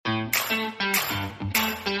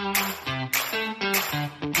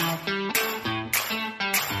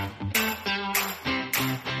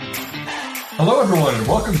Hello, everyone, and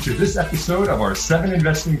welcome to this episode of our 7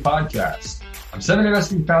 Investing Podcast. I'm 7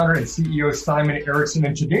 Investing founder and CEO Simon Erickson,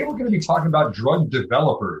 and today we're going to be talking about drug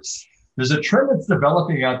developers. There's a trend that's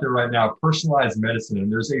developing out there right now, personalized medicine,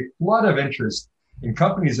 and there's a flood of interest in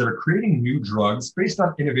companies that are creating new drugs based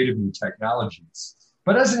on innovative new technologies.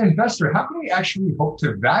 But as an investor, how can we actually hope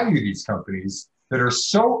to value these companies that are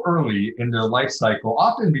so early in their life cycle,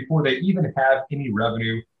 often before they even have any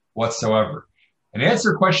revenue whatsoever? And to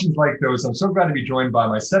answer questions like those, I'm so glad to be joined by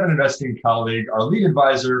my 7 Investing colleague, our lead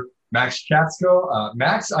advisor, Max Chatsko.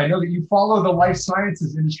 Max, I know that you follow the life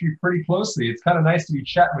sciences industry pretty closely. It's kind of nice to be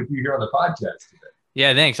chatting with you here on the podcast today.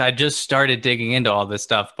 Yeah, thanks. I just started digging into all this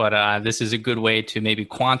stuff, but this is a good way to maybe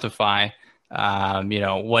quantify,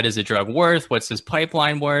 what is a drug worth? What's this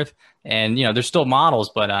pipeline worth? And, there's still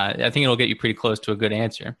models, but I think it'll get you pretty close to a good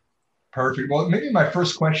answer. Perfect. Well, maybe my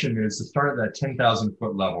first question is to start at that 10,000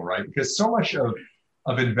 foot level, right? Because so much of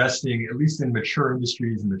investing, at least in mature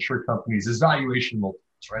industries and mature companies, is valuation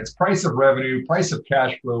multiples, right? It's price of revenue, price of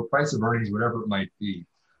cash flow, price of earnings, whatever it might be.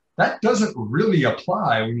 That doesn't really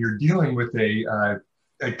apply when you're dealing with a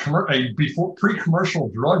pre-commercial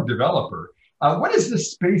drug developer. What is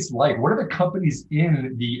this space like? What are the companies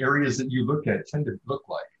in the areas that you look at tend to look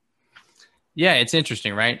like? Yeah, it's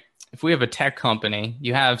interesting, right? If we have a tech company,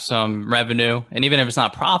 you have some revenue, and even if it's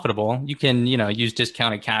not profitable, you can, use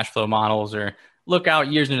discounted cash flow models or look out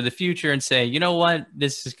years into the future and say, you know what,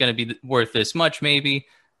 this is going to be worth this much, maybe,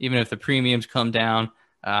 even if the premiums come down.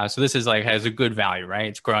 So this is has a good value, right?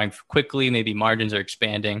 It's growing quickly. Maybe margins are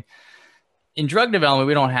expanding. In drug development,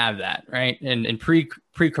 we don't have that, right? And in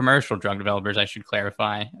pre-commercial drug developers, I should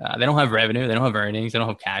clarify, they don't have revenue, they don't have earnings, they don't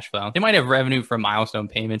have cash flow. They might have revenue from milestone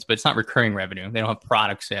payments, but it's not recurring revenue. They don't have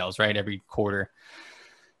product sales, right, every quarter.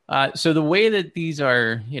 So the way that these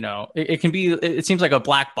are, it seems like a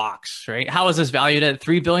black box, right? How is this valued at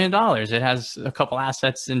 $3 billion? It has a couple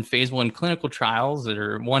assets in phase 1 clinical trials that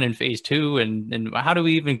are one in phase 2. And how do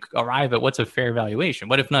we even arrive at what's a fair valuation?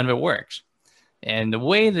 What if none of it works? And the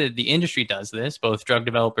way that the industry does this, both drug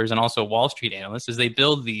developers and also Wall Street analysts, is they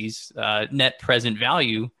build these net present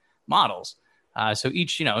value models. So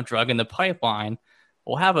each, drug in the pipeline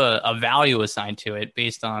will have a value assigned to it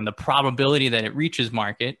based on the probability that it reaches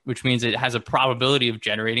market, which means it has a probability of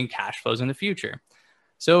generating cash flows in the future.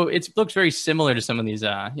 So it looks very similar to some of these,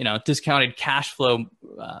 discounted cash flow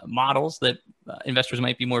models that investors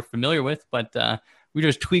might be more familiar with. But we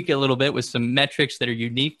just tweak it a little bit with some metrics that are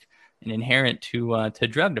unique and inherent to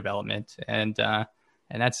drug development, and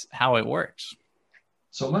that's how it works.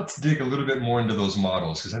 So let's dig a little bit more into those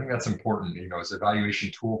models, because I think that's important, as a valuation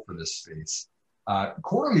tool for this space.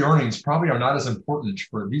 Quarterly earnings probably are not as important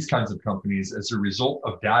for these kinds of companies as a result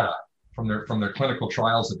of data from their clinical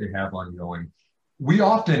trials that they have ongoing. We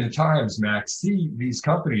oftentimes, Max, see these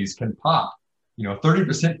companies can pop, 30%,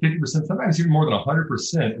 50%, sometimes even more than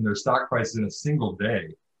 100% in their stock prices in a single day.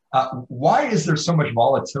 Why is there so much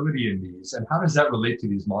volatility in these, and how does that relate to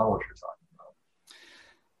these models you're talking about?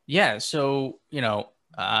 Yeah, so,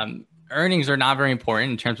 earnings are not very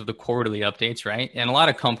important in terms of the quarterly updates, right? And a lot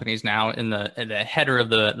of companies now in the header of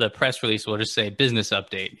the press release will just say business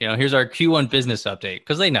update. Here's our Q1 business update,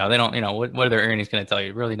 because they don't, what are their earnings going to tell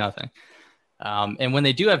you? Really nothing. And when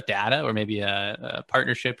they do have data or maybe a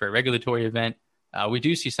partnership or a regulatory event, we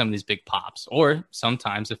do see some of these big pops. Or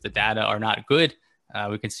sometimes if the data are not good,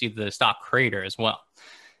 we can see the stock crater as well.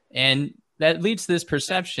 And that leads to this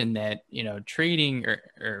perception that, trading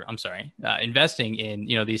investing in,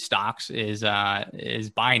 these stocks is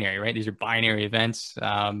binary, right? These are binary events.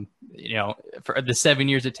 For the 7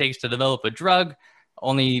 years it takes to develop a drug,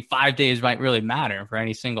 only 5 days might really matter for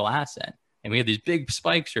any single asset. And we have these big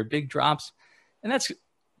spikes or big drops. And that's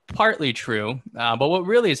partly true. But what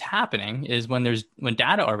really is happening is when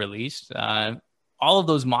data are released, all of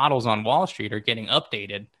those models on Wall Street are getting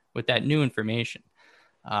updated with that new information.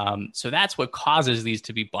 So that's what causes these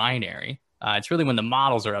to be binary. It's really when the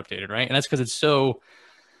models are updated, right? And that's because it's so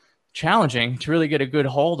challenging to really get a good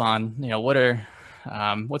hold on,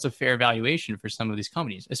 what's a fair valuation for some of these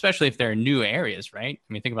companies, especially if they're in new areas, right?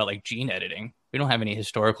 I mean, think about gene editing. We don't have any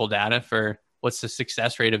historical data for what's the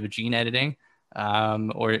success rate of a gene editing,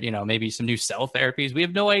 or maybe some new cell therapies. We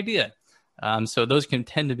have no idea. So those can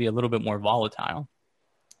tend to be a little bit more volatile.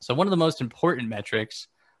 So one of the most important metrics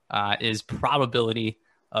is probability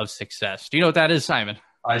of success. Do you know what that is, Simon?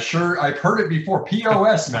 I've heard it before.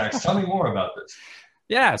 POS, Max. Tell me more about this.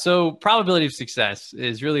 Yeah. So probability of success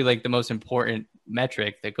is really the most important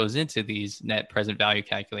metric that goes into these net present value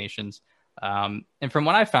calculations. And from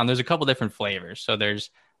what I found, there's a couple different flavors. So there's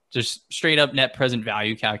just straight up net present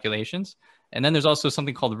value calculations. And then there's also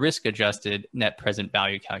something called risk adjusted net present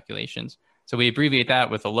value calculations. So we abbreviate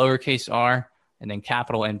that with a lowercase r and then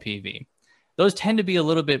capital NPV. Those tend to be a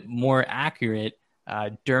little bit more accurate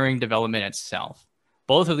during development itself.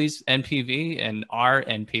 Both of these NPV and R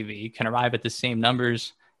NPV can arrive at the same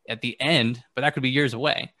numbers at the end, but that could be years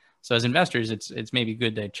away. So as investors, it's maybe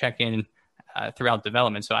good to check in throughout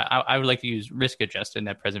development. So I would like to use risk-adjusted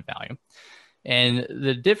net present value. And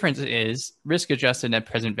the difference is risk-adjusted net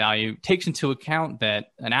present value takes into account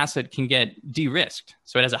that an asset can get de-risked.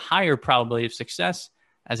 So it has a higher probability of success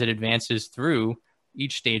as it advances through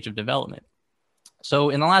each stage of development.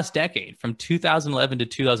 So in the last decade, from 2011 to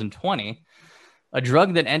 2020, a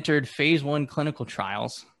drug that entered phase 1 clinical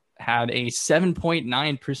trials had a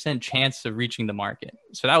 7.9% chance of reaching the market.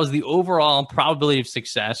 So that was the overall probability of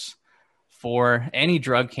success for any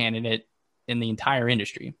drug candidate in the entire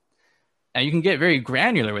industry. Now you can get very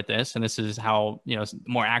granular with this, and this is how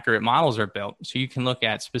more accurate models are built. So you can look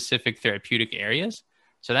at specific therapeutic areas.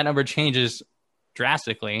 So that number changes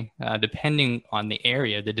drastically depending on the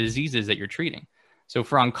area, the diseases that you're treating. So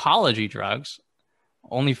for oncology drugs,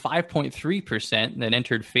 only 5.3% that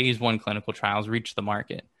entered phase 1 clinical trials reached the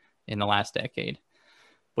market in the last decade.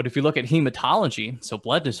 But if you look at hematology, so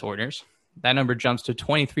blood disorders, that number jumps to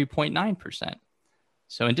 23.9%.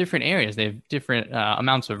 So in different areas, they have different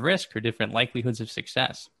amounts of risk or different likelihoods of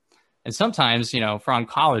success. And sometimes, for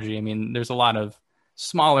oncology, I mean, there's a lot of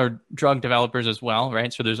smaller drug developers as well,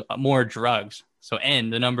 right? So there's more drugs. So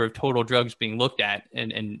the number of total drugs being looked at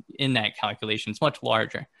and in that calculation is much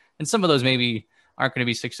larger. And some of those maybe aren't going to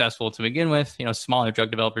be successful to begin with. Smaller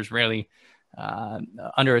drug developers rarely,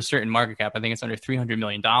 under a certain market cap, I think it's under $300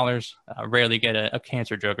 million, rarely get a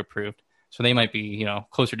cancer drug approved. So they might be,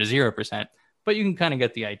 closer to 0%, but you can kind of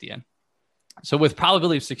get the idea. So with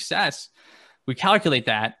probability of success, we calculate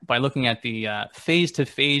that by looking at the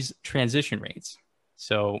phase-to-phase transition rates.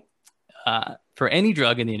 So for any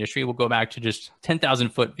drug in the industry, we'll go back to just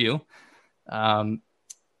 10,000-foot view. So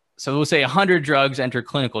we'll say 100 drugs enter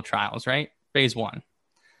clinical trials, right? Phase 1.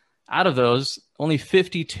 Out of those, only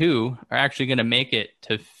 52 are actually going to make it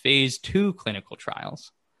to phase 2 clinical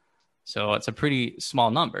trials. So it's a pretty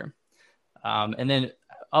small number. And then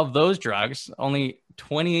of those drugs, only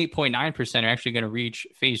 28.9% are actually going to reach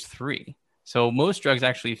phase 3. So most drugs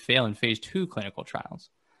actually fail in phase 2 clinical trials.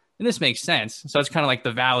 And this makes sense. So it's kind of like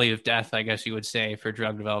the valley of death, I guess you would say, for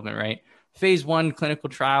drug development, right? Phase 1 clinical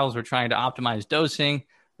trials, we're trying to optimize dosing.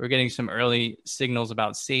 We're getting some early signals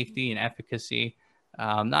about safety and efficacy.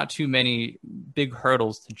 Not too many big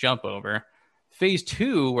hurdles to jump over. Phase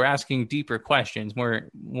 2, we're asking deeper questions,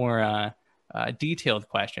 more detailed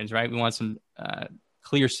questions, right? We want some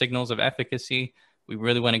clear signals of efficacy. We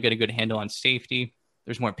really want to get a good handle on safety.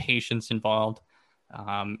 There's more patients involved.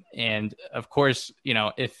 And of course,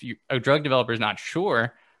 if a drug developer is not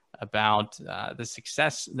sure about the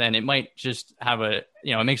success, then it might just have it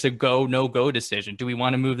makes a go, no go decision. Do we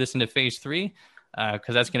want to move this into phase 3?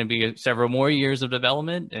 Because that's going to be several more years of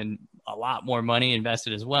development and a lot more money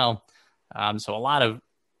invested as well. So a lot of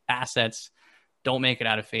assets don't make it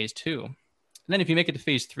out of phase 2. And then if you make it to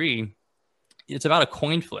phase 3, it's about a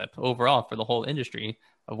coin flip overall for the whole industry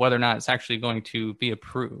of whether or not it's actually going to be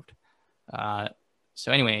approved.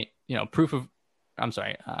 So anyway,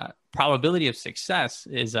 probability of success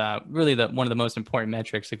is really one of the most important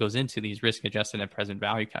metrics that goes into these risk-adjusted net present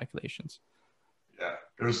value calculations. Yeah,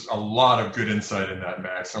 there's a lot of good insight in that,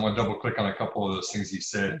 Max. I want to double click on a couple of those things you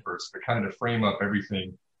said first, but kind of to frame up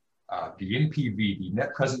everything, the NPV, the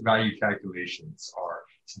net present value calculations are,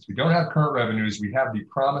 since we don't have current revenues, we have the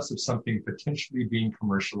promise of something potentially being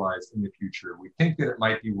commercialized in the future. We think that it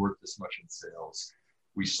might be worth this much in sales.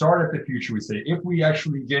 We start at the future. We say, if we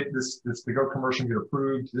actually get this to go commercial and get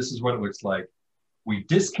approved, this is what it looks like. We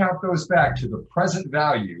discount those back to the present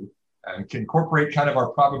value and can incorporate kind of our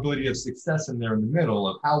probability of success in there in the middle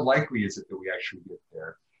of how likely is it that we actually get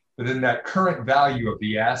there. But then that current value of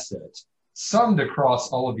the asset summed across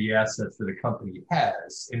all of the assets that a company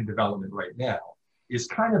has in development right now is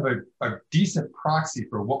kind of a decent proxy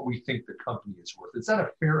for what we think the company is worth. Is that a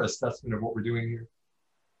fair assessment of what we're doing here?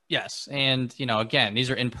 Yes. And, again, these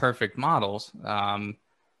are imperfect models, and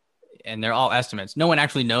they're all estimates. No one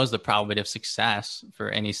actually knows the probability of success for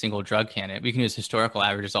any single drug candidate. We can use historical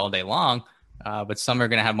averages all day long, but some are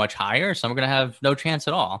going to have much higher. Some are going to have no chance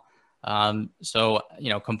at all. So,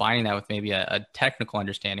 combining that with maybe a technical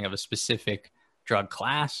understanding of a specific drug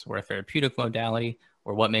class or a therapeutic modality,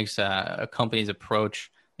 or what makes a company's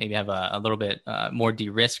approach maybe have a little bit more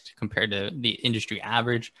de-risked compared to the industry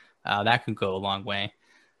average, that could go a long way.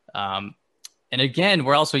 And again,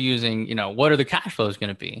 we're also using, what are the cash flows going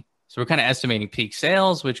to be? So we're kind of estimating peak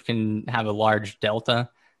sales, which can have a large delta.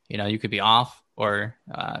 You could be off. or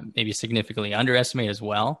maybe significantly underestimate as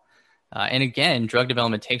well. And again, drug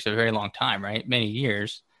development takes a very long time, right? Many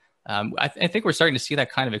years. I think we're starting to see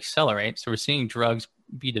that kind of accelerate. So we're seeing drugs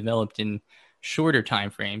be developed in shorter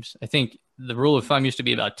time frames. I think the rule of thumb used to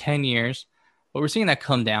be about 10 years, but we're seeing that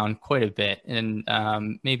come down quite a bit. And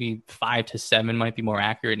maybe 5 to 7 might be more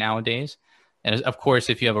accurate nowadays. And of course,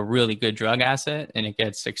 if you have a really good drug asset and it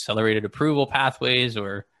gets accelerated approval pathways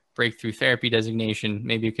or breakthrough therapy designation,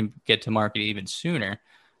 maybe you can get to market even sooner.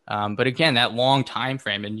 But again, that long time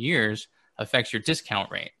frame in years affects your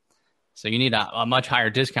discount rate. So you need a much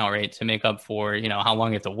higher discount rate to make up for, how long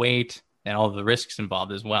you have to wait and all of the risks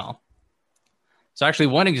involved as well. So actually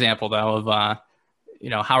one example though of,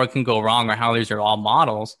 how it can go wrong or how these are all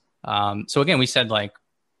models. So again, we said like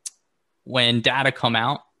when data come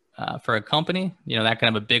out for a company, that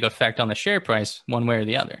can have a big effect on the share price one way or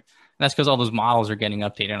the other. And that's because all those models are getting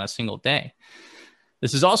updated on a single day.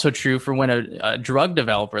 This is also true for when a drug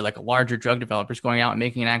developer, like a larger drug developer, is going out and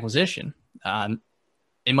making an acquisition.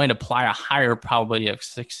 It might apply a higher probability of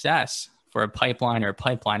success for a pipeline or a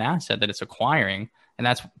pipeline asset that it's acquiring. And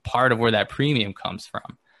that's part of where that premium comes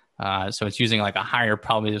from. So it's using like a higher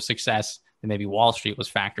probability of success than maybe Wall Street was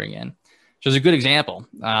factoring in. So it's a good example.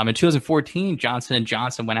 In 2014, Johnson &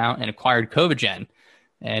 Johnson went out and acquired Covagen,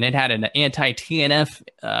 and it had an anti-TNF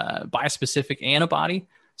bispecific antibody.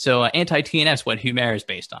 So anti-TNF is what Humira is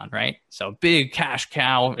based on, right? So big cash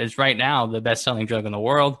cow is right now the best-selling drug in the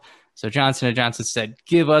world. So Johnson & Johnson said,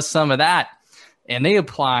 give us some of that. And they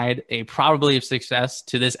applied a probability of success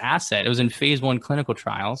to this asset. It was in phase 1 clinical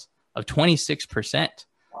trials of 26%.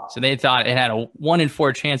 So they thought it had a 1 in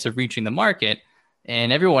 4 chance of reaching the market.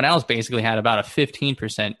 And everyone else basically had about a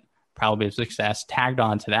 15% probability of success tagged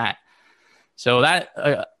on to that. So that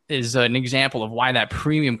is an example of why that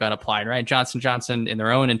premium got applied, right? Johnson & Johnson in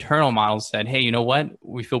their own internal models said, hey, you know what?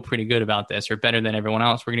 We feel pretty good about this, or better than everyone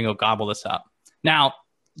else. We're going to go gobble this up. Now,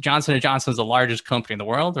 Johnson & Johnson is the largest company in the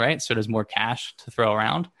world, right? So there's more cash to throw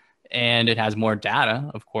around, and it has more data,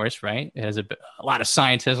 of course, right? It has a lot of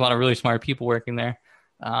scientists, a lot of really smart people working there.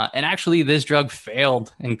 And actually, this drug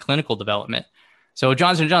failed in clinical development. So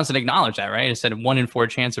Johnson & Johnson acknowledged that, right? It said a 1 in 4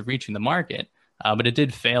 chance of reaching the market, but it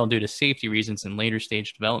did fail due to safety reasons in later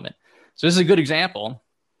stage development. So this is a good example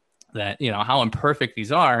that, how imperfect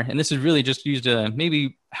these are. And this is really just used to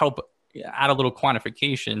maybe help add a little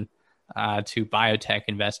quantification to biotech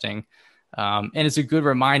investing. And it's a good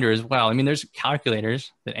reminder as well. I mean, there's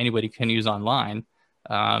calculators that anybody can use online.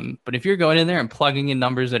 But if you're going in there and plugging in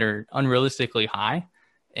numbers that are unrealistically high,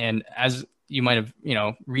 and as you might have,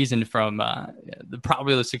 reasoned from the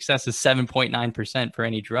probability of success is 7.9% for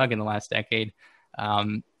any drug in the last decade.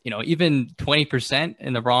 Even 20%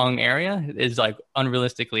 in the wrong area is like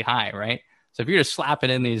unrealistically high, right? So if you're just slapping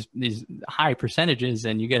in these high percentages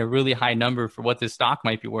and you get a really high number for what this stock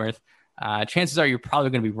might be worth, chances are you're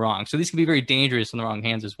probably going to be wrong. So these can be very dangerous in the wrong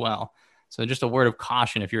hands as well. So just a word of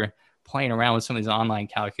caution if you're playing around with some of these online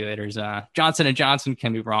calculators. Johnson & Johnson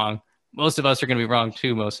can be wrong. Most of us are going to be wrong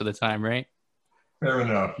too most of the time, right? Fair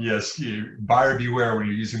enough. Yes. Buyer beware when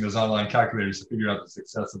you're using those online calculators to figure out the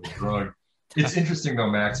success of a drug. It's interesting though,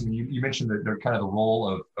 Max. I mean, you mentioned that they're kind of the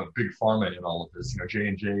role of big pharma in all of this,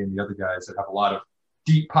 J&J and the other guys that have a lot of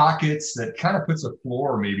deep pockets that kind of puts a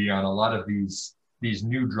floor maybe on a lot of these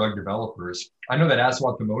new drug developers. I know that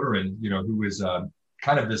Aswath Damodaran, who is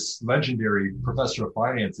kind of this legendary professor of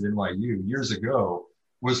finance at NYU years ago,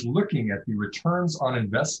 was looking at the returns on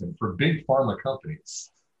investment for big pharma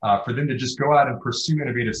companies, for them to just go out and pursue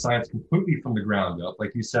innovative science completely from the ground up.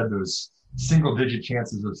 Like you said, those single-digit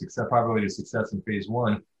chances of success, probability of success in phase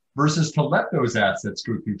 1, versus to let those assets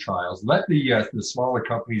go through trials, let the smaller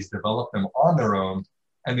companies develop them on their own,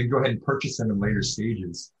 and then go ahead and purchase them in later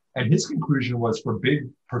stages. And his conclusion was for big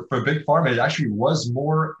pharma, it actually was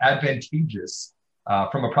more advantageous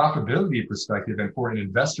from a profitability perspective and for an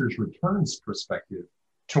investor's returns perspective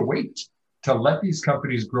to wait, to let these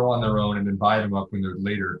companies grow on their own and then buy them up when they're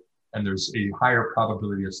later and there's a higher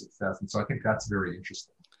probability of success. And so I think that's very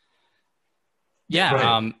interesting.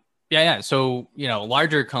 Yeah. Yeah. So,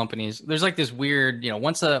 larger companies, there's like this weird,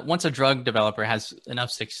 once a drug developer has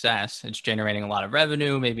enough success, it's generating a lot of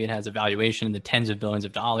revenue. Maybe it has a valuation in the tens of billions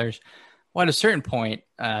of dollars. Well, at a certain point,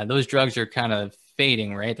 those drugs are kind of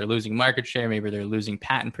fading, right? They're losing market share. Maybe they're losing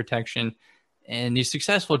patent protection. And these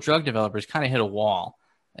successful drug developers kind of hit a wall,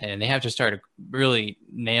 and they have to start really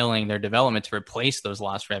nailing their development to replace those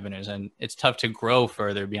lost revenues. And it's tough to grow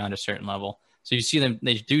further beyond a certain level. So you see them,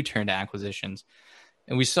 they do turn to acquisitions.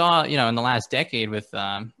 And we saw, in the last decade with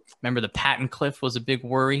Remember the patent cliff was a big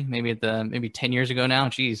worry, maybe 10 years ago now.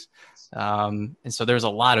 Geez. And so there's a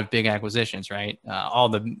lot of big acquisitions, right? All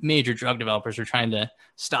the major drug developers are trying to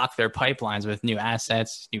stock their pipelines with new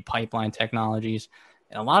assets, new pipeline technologies.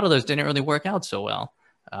 And a lot of those didn't really work out so well.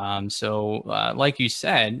 So like you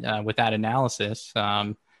said, with that analysis,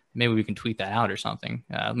 maybe we can tweet that out or something.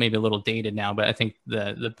 Maybe a little dated now, but I think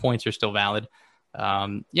the points are still valid.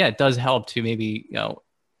 Yeah, it does help to maybe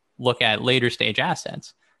look at later stage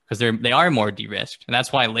assets because they are more de-risked, and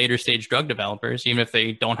that's why later stage drug developers, even if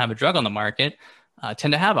they don't have a drug on the market,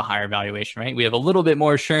 tend to have a higher valuation. Right? We have a little bit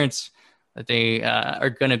more assurance that they are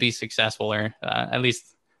going to be successful, or at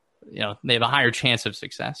least they have a higher chance of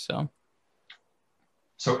success.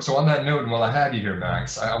 So on that note, and while I have you here,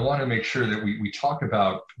 Max, I want to make sure that we talk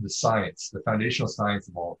about the science, the foundational science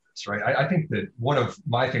of all of this, right? I think that one of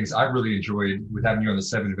my things I've really enjoyed with having you on the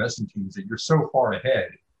Seven Investing team is that you're so far ahead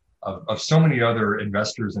of so many other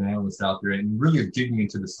investors and analysts out there and really digging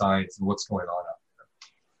into the science and what's going on out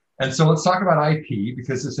there. And so let's talk about IP,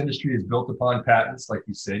 because this industry is built upon patents. Like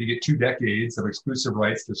you said, you get 2 decades of exclusive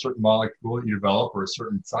rights to a certain molecule that you develop or a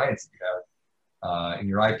certain science that you have in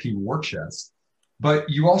your IP war chest. But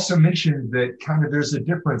you also mentioned that kind of there's a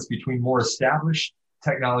difference between more established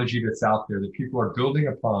technology that's out there that people are building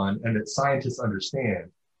upon and that scientists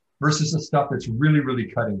understand versus the stuff that's really, really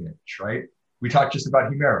cutting edge, right? We talked just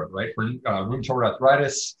about Humira, right? For rheumatoid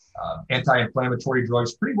arthritis, anti-inflammatory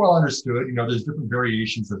drugs, pretty well understood. There's different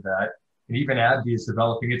variations of that. And even AbbVie is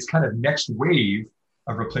developing its kind of next wave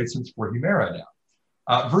of replacements for Humira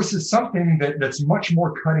now. Versus something that's much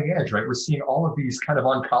more cutting edge, right? We're seeing all of these kind of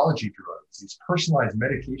oncology drugs, these personalized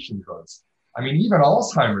medication drugs. I mean, even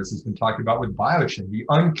Alzheimer's has been talked about with Biotech, the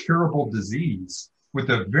uncurable disease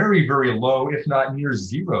with a very, very low, if not near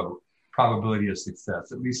zero probability of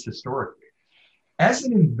success, at least historically. As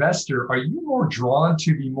an investor, are you more drawn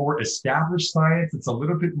to the more established science that's a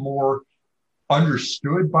little bit more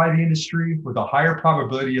understood by the industry with a higher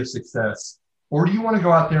probability of success? Or do you want to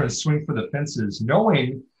go out there and swing for the fences,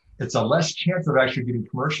 knowing it's a less chance of actually getting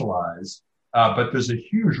commercialized, but there's a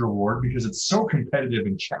huge reward because it's so competitive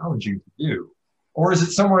and challenging to do? Or is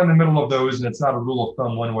it somewhere in the middle of those and it's not a rule of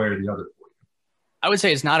thumb one way or the other for you? I would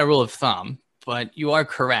say it's not a rule of thumb, but you are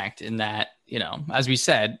correct in that, as we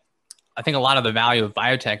said, I think a lot of the value of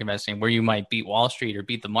biotech investing, where you might beat Wall Street or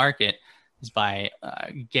beat the market, is by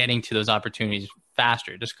getting to those opportunities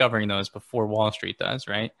faster, discovering those before Wall Street does,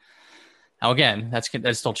 right? Now, again,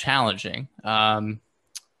 that's still challenging.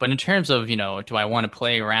 But in terms of, do I want to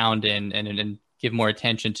play around and give more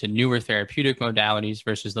attention to newer therapeutic modalities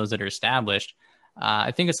versus those that are established?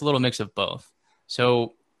 I think it's a little mix of both.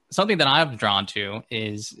 So something that I'm drawn to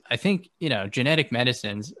is I think, genetic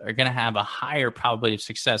medicines are going to have a higher probability of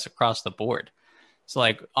success across the board. So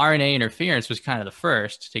like RNA interference was kind of the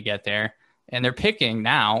first to get there. And they're picking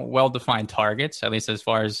now well-defined targets, at least as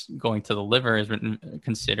far as going to the liver has been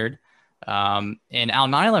considered. And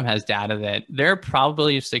Alnylam has data that their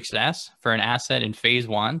probability of success for an asset in phase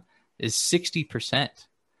 1 is 60%.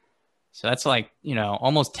 So that's like,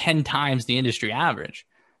 almost 10 times the industry average.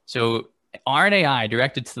 So RNAi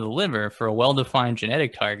directed to the liver for a well-defined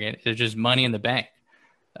genetic target is just money in the bank.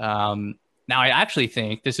 Now, I actually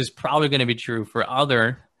think this is probably going to be true for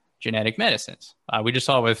other genetic medicines. We just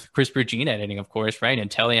saw with CRISPR gene editing, of course, right?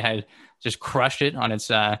 Intellia had just crushed it on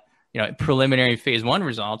its preliminary phase 1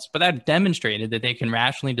 results, but that demonstrated that they can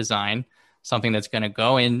rationally design something that's going to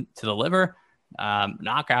go into the liver,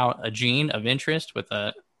 knock out a gene of interest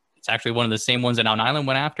it's actually one of the same ones that Alnylam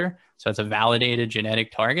went after. So it's a validated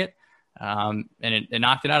genetic target. And it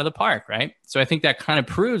knocked it out of the park, right? So I think that kind of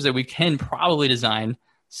proves that we can probably design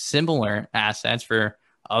similar assets for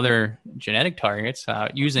other genetic targets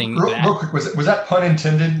using real quick, was that pun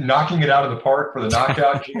intended, knocking it out of the park for the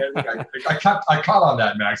knockout gene editing? I caught on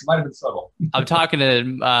that, Max. It might have been subtle. I'm talking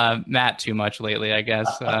to Matt too much lately, I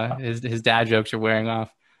guess. His dad jokes are wearing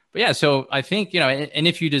off. But yeah, so I think, and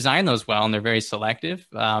if you design those well and they're very selective,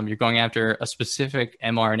 you're going after a specific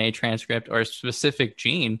mRNA transcript or a specific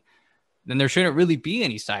gene, then there shouldn't really be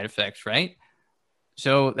any side effects, right?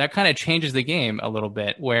 So that kind of changes the game a little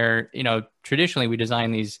bit where, traditionally we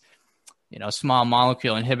design these, small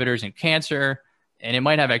molecule inhibitors in cancer, and it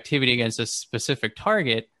might have activity against a specific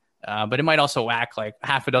target, but it might also whack like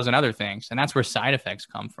half a dozen other things. And that's where side effects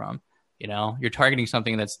come from. You're targeting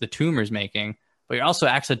something that's the tumor's making, but you're also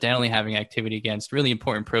accidentally having activity against really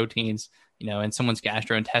important proteins, in someone's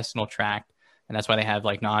gastrointestinal tract. And that's why they have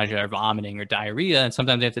like nausea or vomiting or diarrhea. And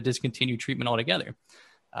sometimes they have to discontinue treatment altogether.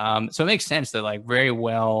 So it makes sense that like very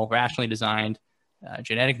well rationally designed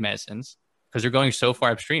genetic medicines, because they're going so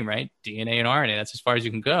far upstream, right? DNA and RNA, that's as far as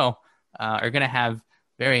you can go, are going to have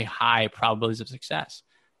very high probabilities of success.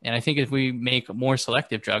 And I think if we make more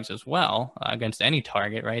selective drugs as well against any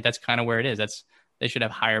target, right, that's kind of where it is. They should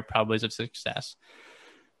have higher probabilities of success.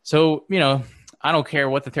 So, I don't care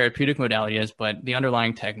what the therapeutic modality is, but the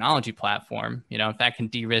underlying technology platform, if that can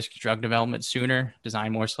de-risk drug development sooner,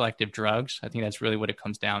 design more selective drugs, I think that's really what it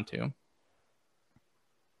comes down to.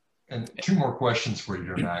 And two more questions for you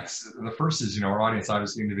here, Max. The first is, our audience,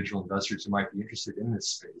 obviously individual investors who might be interested in this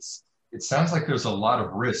space. It sounds like there's a lot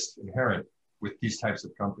of risk inherent with these types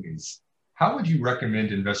of companies. How would you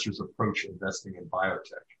recommend investors approach investing in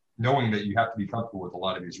biotech, knowing that you have to be comfortable with a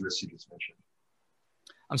lot of these risks you just mentioned?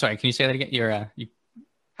 I'm sorry, can you say that again? You're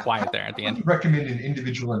quiet there at the end. How would you recommend an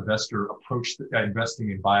individual investor approach investing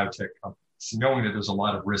in biotech companies, knowing that there's a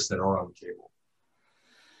lot of risks that are on the table?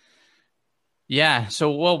 Yeah.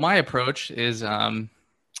 So, my approach is, I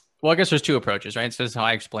guess there's two approaches, right? So this is how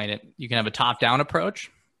I explain it. You can have a top-down approach.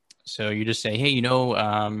 So you just say, hey,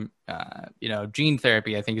 gene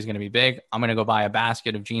therapy, I think is going to be big. I'm going to go buy a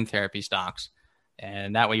basket of gene therapy stocks.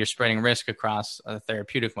 And that way you're spreading risk across a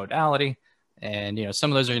therapeutic modality. And,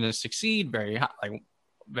 some of those are going to succeed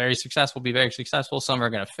very successful, be very successful. Some are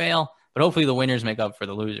going to fail, but hopefully the winners make up for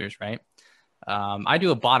the losers, right? I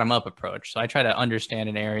do a bottom-up approach. So I try to understand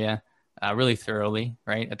an area really thoroughly,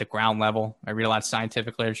 right? At the ground level. I read a lot of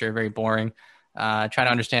scientific literature, very boring. Try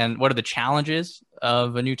to understand what are the challenges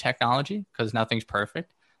of a new technology, because nothing's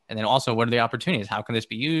perfect. And then also, what are the opportunities? How can this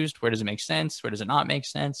be used? Where does it make sense? Where does it not make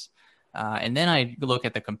sense? And then I look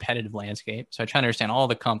at the competitive landscape. So I try to understand all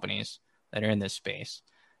the companies that are in this space.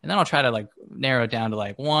 And then I'll try to narrow it down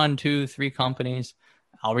to 1, 2, 3 companies.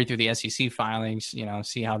 I'll read through the SEC filings,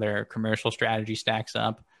 see how their commercial strategy stacks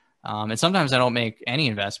up. And sometimes I don't make any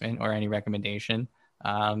investment or any recommendation.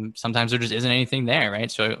 Sometimes there just isn't anything there, right?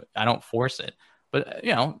 So I don't force it. But,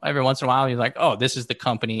 every once in a while, you're like, oh, this is the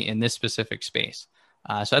company in this specific space.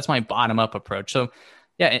 So that's my bottom-up approach. So,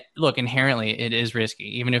 yeah, look, inherently, it is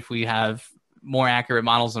risky. Even if we have more accurate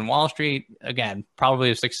models than Wall Street, again,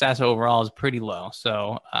 probably of success overall is pretty low.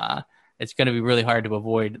 So it's going to be really hard to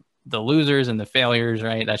avoid the losers and the failures,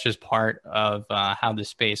 right? That's just part of how the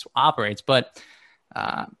space operates. But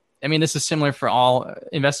this is similar for all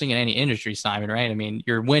investing in any industry, Simon, right?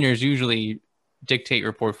 Your winners usually dictate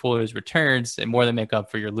your portfolio's returns and more than make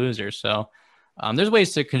up for your losers. So there's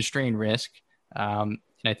ways to constrain risk.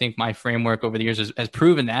 And I think my framework over the years has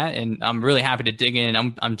proven that. And I'm really happy to dig in.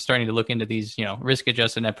 I'm starting to look into these,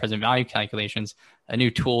 risk-adjusted net present value calculations, a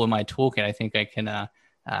new tool in my toolkit. I think I can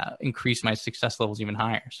increase my success levels even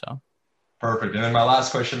higher. So. Perfect. And then my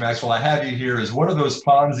last question, Max, while I have you here, is what are those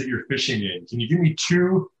ponds that you're fishing in? Can you give me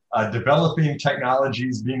two developing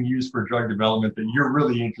technologies being used for drug development that you're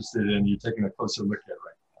really interested in, you're taking a closer look at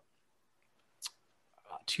right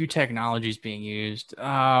now? Two technologies being used.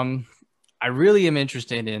 I really am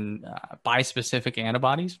interested in bispecific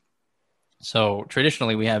antibodies. So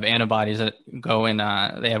traditionally, we have antibodies that go in,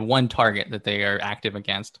 they have one target that they are active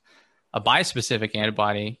against. A bispecific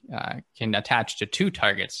antibody can attach to 2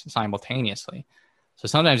 targets simultaneously. So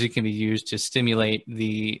sometimes it can be used to stimulate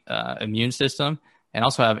the immune system and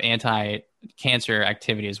also have anti-cancer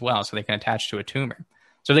activity as well. So they can attach to a tumor.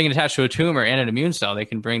 So if they can attach to a tumor and an immune cell, they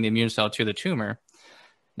can bring the immune cell to the tumor.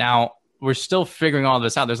 Now, we're still figuring all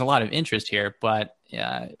this out. There's a lot of interest here, but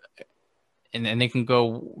and they can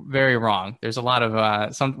go very wrong. There's a lot of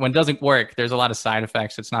when it doesn't work, there's a lot of side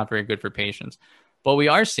effects. It's not very good for patients. But we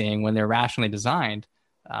are seeing when they're rationally designed,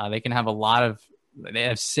 they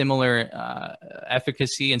have similar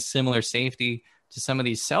efficacy and similar safety to some of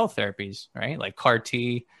these cell therapies, right? Like CAR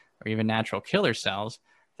T or even natural killer cells.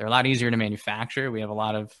 They're a lot easier to manufacture. We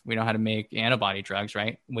know how to make antibody drugs,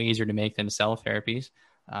 right? Way easier to make than cell therapies.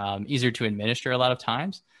 Easier to administer a lot of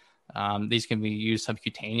times. These can be used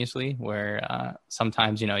subcutaneously, where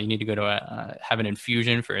sometimes you need to go to have an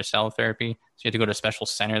infusion for a cell therapy, so you have to go to a special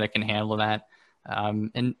center that can handle that.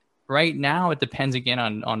 And right now, it depends again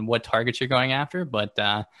on what targets you're going after, but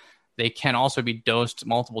they can also be dosed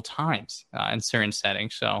multiple times in certain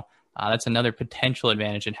settings. So that's another potential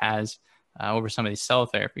advantage it has over some of these cell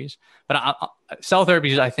therapies. But cell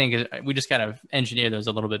therapies, I think, we just got to engineer those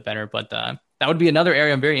a little bit better. But that would be another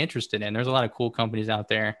area I'm very interested in. There's a lot of cool companies out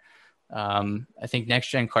there. I think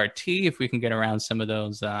next-gen CAR T, if we can get around some of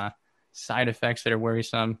those side effects that are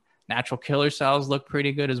worrisome. Natural killer cells look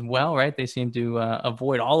pretty good as well, right? They seem to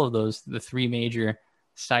avoid all of the 3 major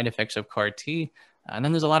side effects of CAR T. And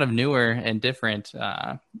then there's a lot of newer and different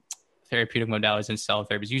therapeutic modalities in cell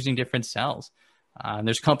therapies using different cells.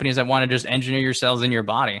 There's companies that want to just engineer your cells in your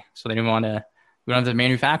body. So we don't have to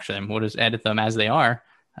manufacture them. We'll just edit them as they are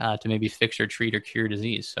to maybe fix or treat or cure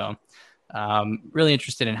disease. So really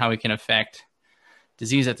interested in how we can affect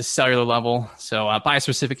disease at the cellular level. So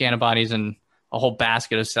biospecific antibodies and a whole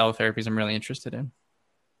basket of cell therapies I'm really interested in.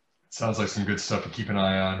 Sounds like some good stuff to keep an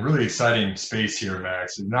eye on. Really exciting space here,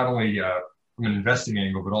 Max. And not only from an investing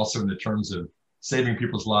angle, but also in the terms of saving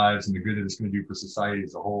people's lives and the good that it's going to do for society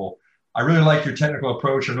as a whole. I really like your technical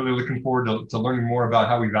approach. I'm really looking forward to learning more about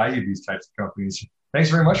how we value these types of companies. Thanks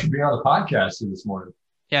very much for being on the podcast here this morning.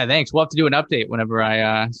 Yeah, thanks. We'll have to do an update whenever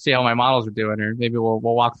I see how my models are doing, or maybe we'll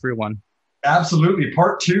walk through one. Absolutely.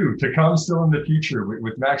 Part 2 to come still in the future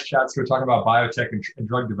with Max Chatsko talking about biotech and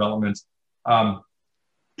drug development.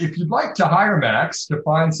 If you'd like to hire Max to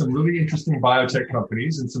find some really interesting biotech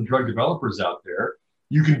companies and some drug developers out there,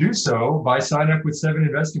 you can do so by signing up with 7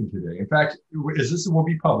 Investing today. In fact, as this will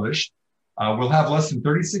be published, we'll have less than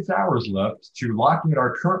 36 hours left to lock in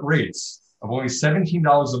our current rates of only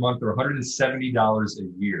 $17 a month or $170 a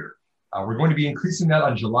year. We're going to be increasing that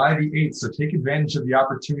on July the 8th, so take advantage of the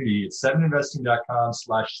opportunity at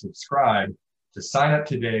 7investing.com/subscribe to sign up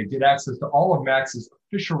today, get access to all of Max's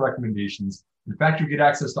official recommendations. In fact, you get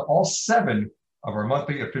access to all 7 of our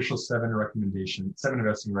monthly official 7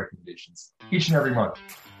 investing recommendations each and every month.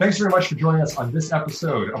 Thanks very much for joining us on this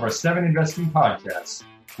episode of our 7 Investing Podcast.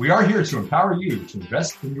 We are here to empower you to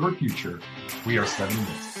invest in your future. We are 7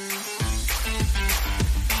 Investing.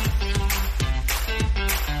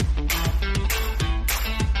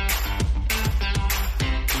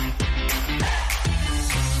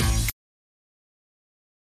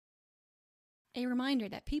 A reminder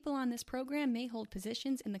that people on this program may hold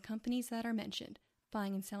positions in the companies that are mentioned.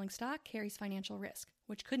 Buying and selling stock carries financial risk,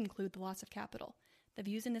 which could include the loss of capital. The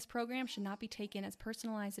views in this program should not be taken as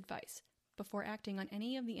personalized advice. Before acting on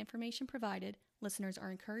any of the information provided, listeners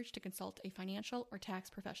are encouraged to consult a financial or tax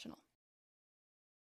professional.